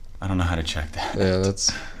 I don't know how to check that. Yeah,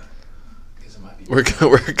 that's Because it might be. we're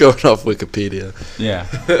going off Wikipedia. Yeah,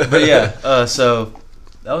 but yeah. So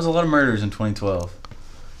that was a lot of murders in 2012.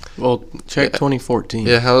 Well, check Yeah. 2014.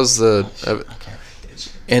 Yeah, how's the?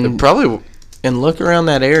 And Probably and look around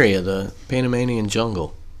that area, the Panamanian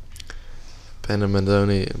jungle.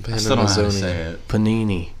 Panamazoni. I still don't know how to say it.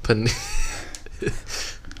 Panini.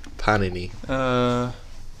 Panini.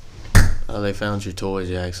 Oh, they found your toy,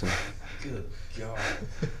 Jackson. Good God.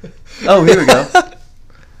 Oh, here we go.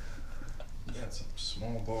 You got some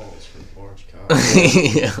small balls for large cock.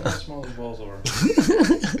 Yeah. How small those balls are.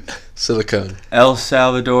 Silicone. El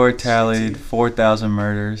Salvador tallied 4,000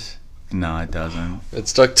 murders. No, it doesn't. It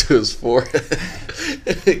stuck to his forehead.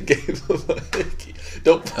 It gave him a hickey.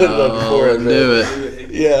 Don't put it on your forehead, man. do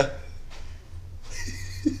it. Yeah.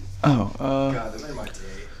 Oh, God, that made my day.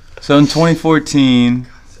 so in 2014,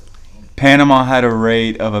 Panama had a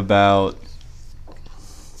rate of about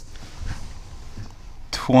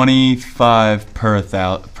 25 per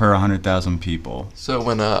 100,000 people. So it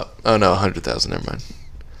went up. Oh no, 100,000. Never mind.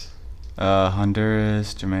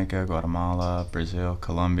 Honduras, Jamaica, Guatemala, Brazil,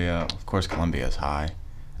 Colombia. Of course, Colombia is high.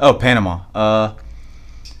 Oh, Panama.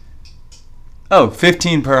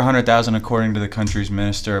 15 per 100,000 according to the country's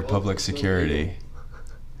Minister of Public Security.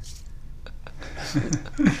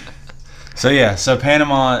 So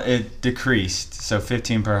Panama, it decreased. So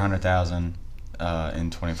 15 per 100,000 in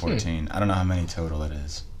 2014. I don't know how many total it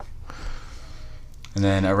is. And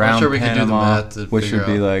then around sure we could do the Panama, math to which figure would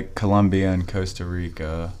be out. like Colombia and Costa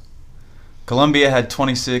Rica. Colombia had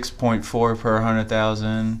 26.4 per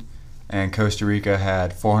 100,000, and Costa Rica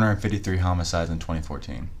had 453 homicides in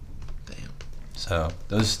 2014. Damn. So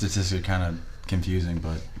those statistics are kind of confusing,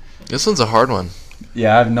 but This one's a hard one.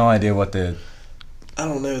 yeah, I have no idea what the. I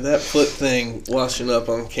don't know, that foot thing washing up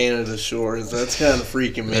on Canada's shores, that's kind of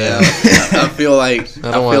freaking me Yeah. out. I feel like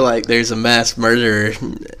I don't want- like there's a mass murderer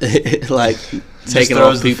like Just taking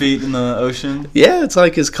throws off the people. feet in the ocean. Yeah, it's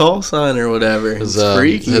like his call sign or whatever. His It's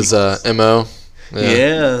freaky. his MO.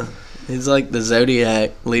 yeah. He's like the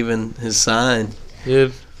Zodiac leaving his sign.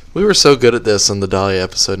 Dude, we were so good at this on the Dahlia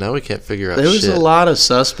episode. Now we can't figure out There was shit. a lot of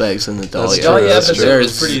suspects in the Dahlia. true, Oh yeah, that's but true. it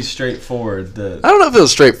was pretty straightforward. I don't know if it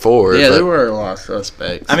was straightforward. Yeah, but there were a lot of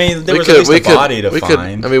suspects. I mean, there was at least a body to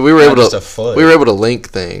find. I mean, we were not able just to. a foot. We were able to link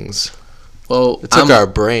things. Well, It took our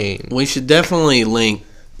brain. we should definitely link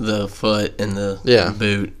the foot and the Yeah.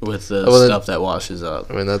 boot with the Well, then- stuff that washes up.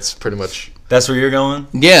 I mean, that's pretty much. That's where you're going.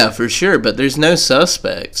 Yeah, for sure, but there's no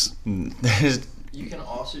suspects. There's- You can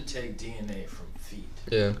also take DNA from feet.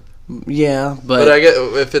 Yeah. Yeah, But I get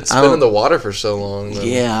if it's I been don't- in the water for so long. Then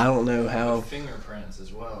yeah, I don't know But how. fingerprints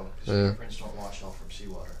as well. Because Yeah. fingerprints don't wash off from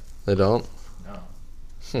seawater. They don't.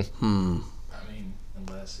 No. Hmm. I mean,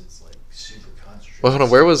 unless it's like super concentrated. Well, hold on.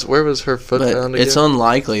 Where was her foot But found it's again?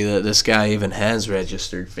 unlikely that this guy even has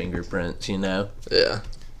registered fingerprints, Yeah.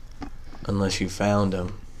 unless you found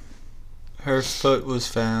them. Her foot was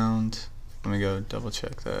found. Let me go double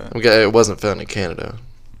check that. Okay, it wasn't found in Canada.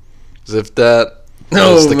 'Cause if that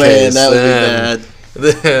Oh was the man, case, that would then,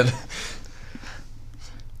 be bad. then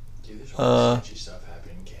Dude, there's a lot of sketchy stuff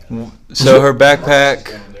happening in Canada. So her Marcus is backpack.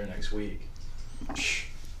 going there next week.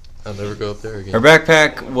 I'll never go up there again. Her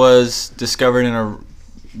backpack was discovered in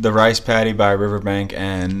the rice paddy by a riverbank,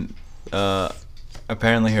 and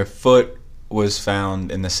apparently her foot was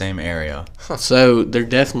found in the same area. So they're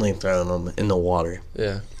definitely throwing them in the water.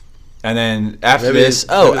 Yeah. And then after Maybe- this,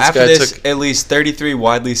 maybe this after guy this, took- at least 33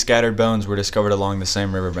 widely scattered bones were discovered along the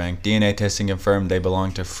same riverbank. DNA testing confirmed they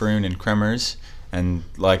belonged to Froon and Kremers, and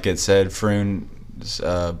like it said, Froon's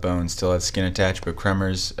bones still had skin attached, but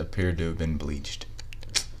Kremers appeared to have been bleached.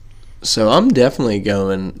 So I'm definitely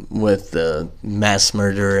going with the mass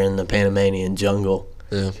murderer in the Panamanian jungle.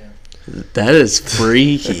 Yeah. That is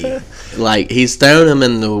freaky. Like, he's throwing them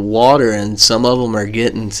in the water, and some of them are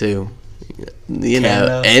getting to,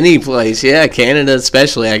 Canada. any place. Yeah, Canada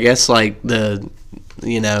especially. I guess, like, the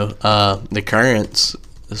currents,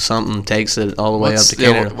 something takes it all the way up to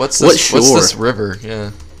Canada. What's What this? What's shore? this river? Yeah.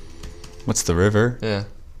 What's the river? Yeah.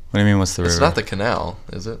 What do you mean, what's the river? It's not the canal,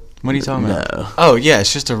 is it? What are you talking about? No. Oh, yeah,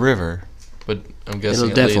 it's just a river. But I'm guessing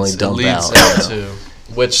It'll definitely it dump leads out. to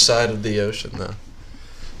which side of the ocean, though?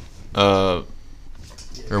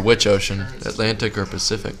 Or which ocean? Atlantic or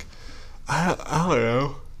Pacific? I don't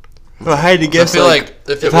know. Well, I had to I guess, feel like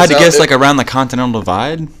if it if I had to was guess, out- like, around the Continental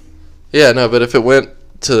Divide. Yeah, no, but if it went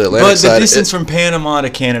to the Atlantic But the side, distance from Panama to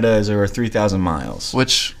Canada is over 3,000 miles.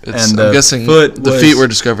 which and I'm the guessing foot the was- feet were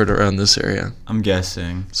discovered around this area. I'm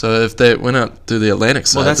guessing. So if they went out through the Atlantic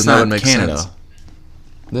side, Well, that's then that not would make Canada. sense.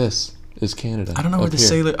 This is Canada. I don't know where up the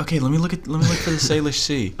here. Salish. Okay, let me look for the Salish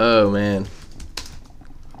Sea. Oh, man.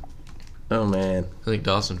 Oh, man. I think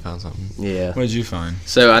Dawson found something. Yeah. What did you find?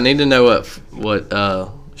 So I need to know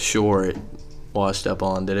what shore it washed up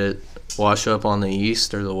on. Did it wash up on the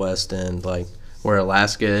east or the west end, like where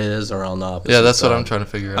Alaska is, or on the opposite Yeah, that's what side? I'm trying to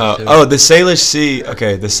figure out. too. The Salish Sea.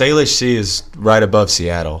 Okay, the Salish Sea is right above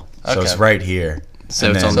Seattle, so it's Okay. right here. So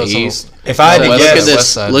And it's then- on So the it's on the- east. If I had So to Look west- at guess, this. west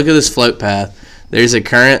side. Look at this float path. There's a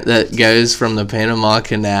current that goes from the Panama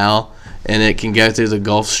Canal, and it can go through the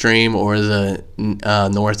Gulf Stream or the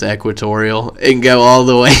North Equatorial. It can go all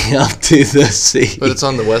the way up to the sea. But it's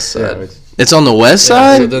on the west side. It's on the west So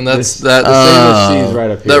side. then that's This- that. the Salish Sea is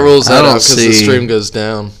right up here. that rules I that don't out because the see- stream goes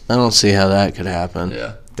down. I don't see how that could happen.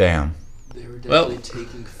 Yeah. Damn. They were Well- definitely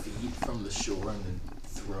taking feet from the shore and then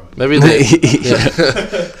throwing. Maybe they.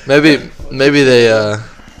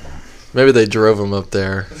 Maybe they drove him up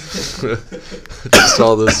there. Just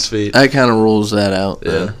all those feet. That kind of rules that out.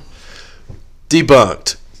 Yeah. then.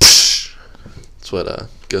 Debunked. That's what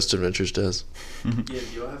Ghost Adventures does. Yeah, do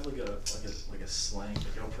you have like a slang that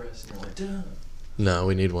y'all press and you're like, duh. No,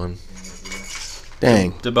 we need one.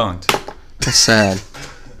 Dang, Debunked. that's sad.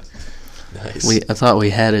 Nice. I thought we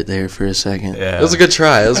had it there for a second. Yeah. It was a good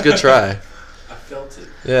try. It was a good try. I felt it.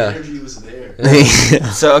 Yeah. The energy was there.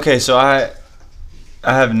 So okay, so I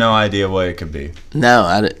have no idea what it could be. No,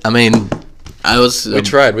 I mean, I was. We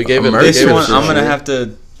tried. We gave it. Mercy. This we gave it a one, I'm shot. gonna have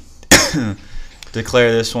to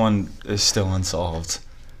declare this one is still unsolved.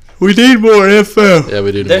 We need more info. Yeah,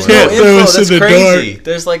 we do. There's more. no Can't throw info. us in That's the crazy.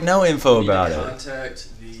 There's like no info You need about to it. contact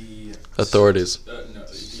the Authorities. No,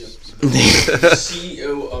 the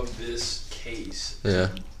CEO of this case. Yeah.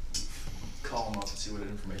 Call him up and see what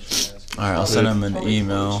information he has. All right, I'll send him an Probably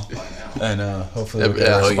email close by now. and hopefully Yeah, we'll get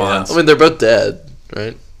a yeah. response. I mean, they're both dead,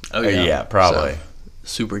 right? Oh Yeah, probably.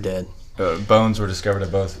 super dead. Bones were discovered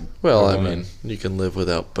at both. Well, I women. mean, you can live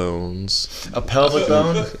without bones. A pelvic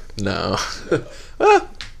bone. No.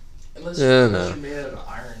 Unless, Yeah, unless no. you're made out of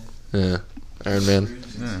iron. Yeah. Iron Man.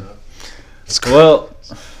 Screws and Yeah. stuff. Well,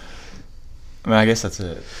 I mean, I guess that's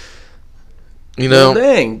it. You know,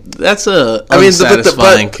 Dang, that's a I mean,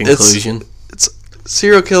 unsatisfying but it's- conclusion.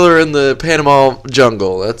 serial killer in the Panama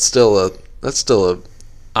jungle. That's still a.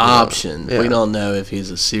 Option. Yeah. We don't know if he's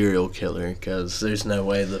a serial killer because there's no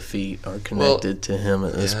way the feet are connected to him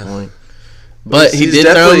at this yeah. point. But he he's did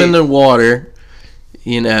throw him definitely- in the water,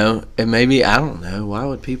 and maybe, I don't know, why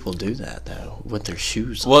would people do that though with their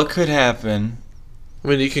shoes on? What could happen? I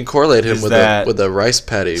mean, you can correlate him Is with that a rice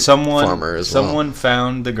paddy farmer as well. Someone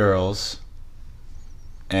found the girls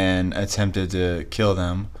and attempted to kill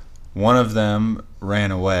them. One of them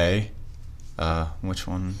ran away. Which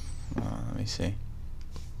one? Let me see.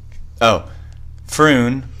 Oh,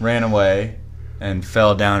 Froon ran away and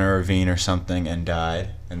fell down a ravine or something and died,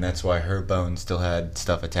 and that's why her bones still had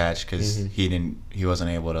stuff attached because he wasn't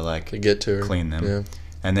able to to get to her. clean them. Yeah.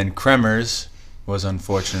 And then Kremers was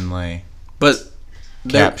unfortunately But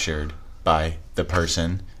captured by the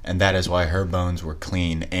person, and that is why her bones were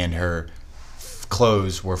clean and her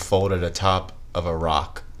clothes were folded atop of a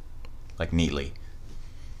rock, like neatly.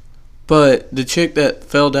 But the chick that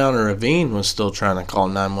fell down a ravine was still trying to call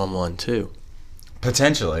 911 too.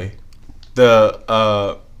 Potentially,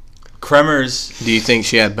 the Kremers, Do you think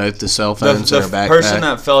she had both the cell the phones in her backpack? person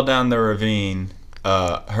that fell down the ravine,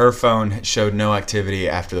 her phone showed no activity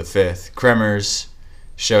after the 5th. Kremers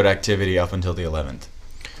showed activity up until the 11th.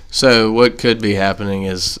 So what could be happening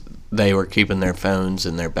is they were keeping their phones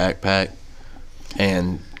in their backpack,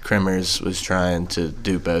 and Crimmers was trying to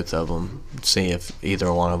do both of them, see if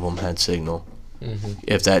either one of them had signal.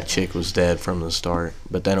 If that chick was dead from the start,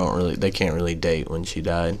 but they can't really date when she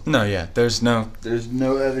died. No, yeah, there's no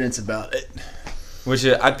evidence about it. Which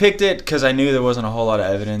I picked it because I knew there wasn't a whole lot of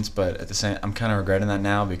evidence, but at the same, I'm kind of regretting that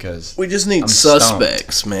now because We just need I'm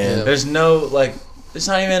suspects, man. Yeah. there's no there's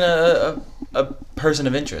not even a person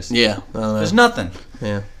of interest. Yeah, I don't know. There's nothing.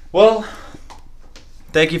 Yeah. Well,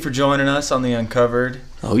 thank you for joining us on the Uncovered.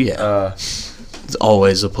 Oh yeah, it's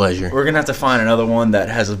always a pleasure. We're gonna have to find another one that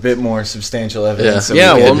has a bit more substantial evidence. so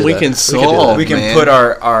Yeah, we can, one we that. can We could do solve. that. we can man. put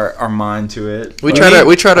our mind to it. We But-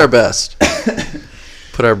 tried our best.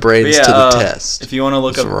 Put our brains But to yeah, the test. If you want to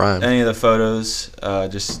look That's up a rhyme. any of the photos,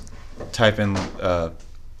 just type in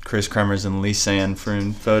Chris Kremers and Lee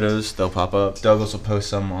Sandfrin photos. They'll pop up. Douglas will post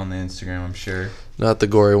some on the Instagram, I'm sure. Not the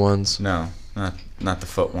gory ones. No, not the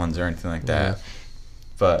foot ones or anything like that.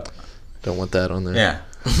 But Don't want that on there. yeah,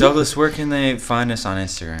 Douglas, where can they find us on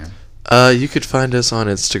Instagram? You could find us on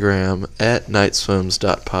Instagram at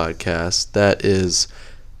nightswims.podcast. That is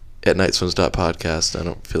at nightswims.podcast. I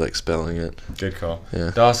don't feel like spelling it. Good call.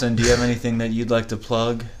 Yeah. Dawson, do you have anything that you'd like to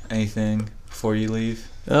plug? Anything before you leave?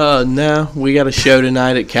 No, we got a show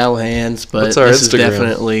tonight at Callahan's, but What's our this is Instagram?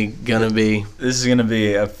 definitely gonna be This is gonna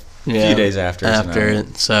be a few days after. after tonight.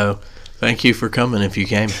 it. So, thank you for coming if you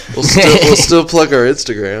came. We'll still plug our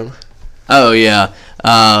Instagram. Oh yeah,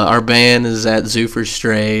 our band is at Zoofer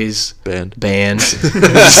Strays Band. That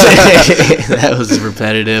was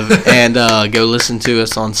repetitive. And go listen to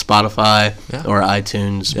us on Spotify Yeah. or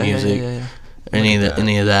iTunes Music,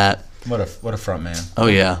 any of that. What a front man. Oh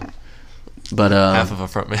yeah, but Half of a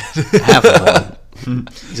front man. half of one.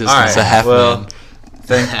 Just All right. It's a half well,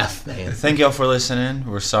 man. half man. Thank y'all for listening.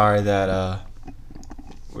 We're sorry that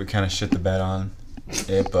we kind of shit the bed on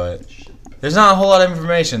it, but there's not a whole lot of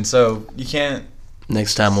information, so you can't.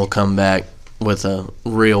 Next time we'll come back with a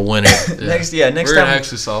real winner. Next We're time. gonna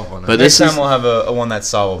actually solve one. But Next this is time we'll have a one that's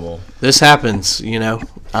solvable. this happens, you know.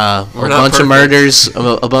 A We're bunch not of perfect. murders,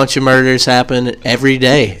 a bunch of murders happen every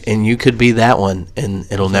day, and you could be that one, and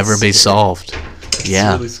it'll never be solved.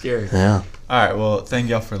 Yeah, It's really scary. yeah. All right. Well, thank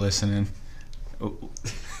y'all for listening.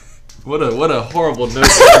 What a horrible note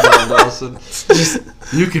to end on, Dawson.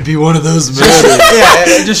 You could be one of those men.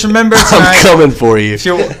 Yeah. Just remember I'm tonight. coming for you. If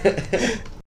you're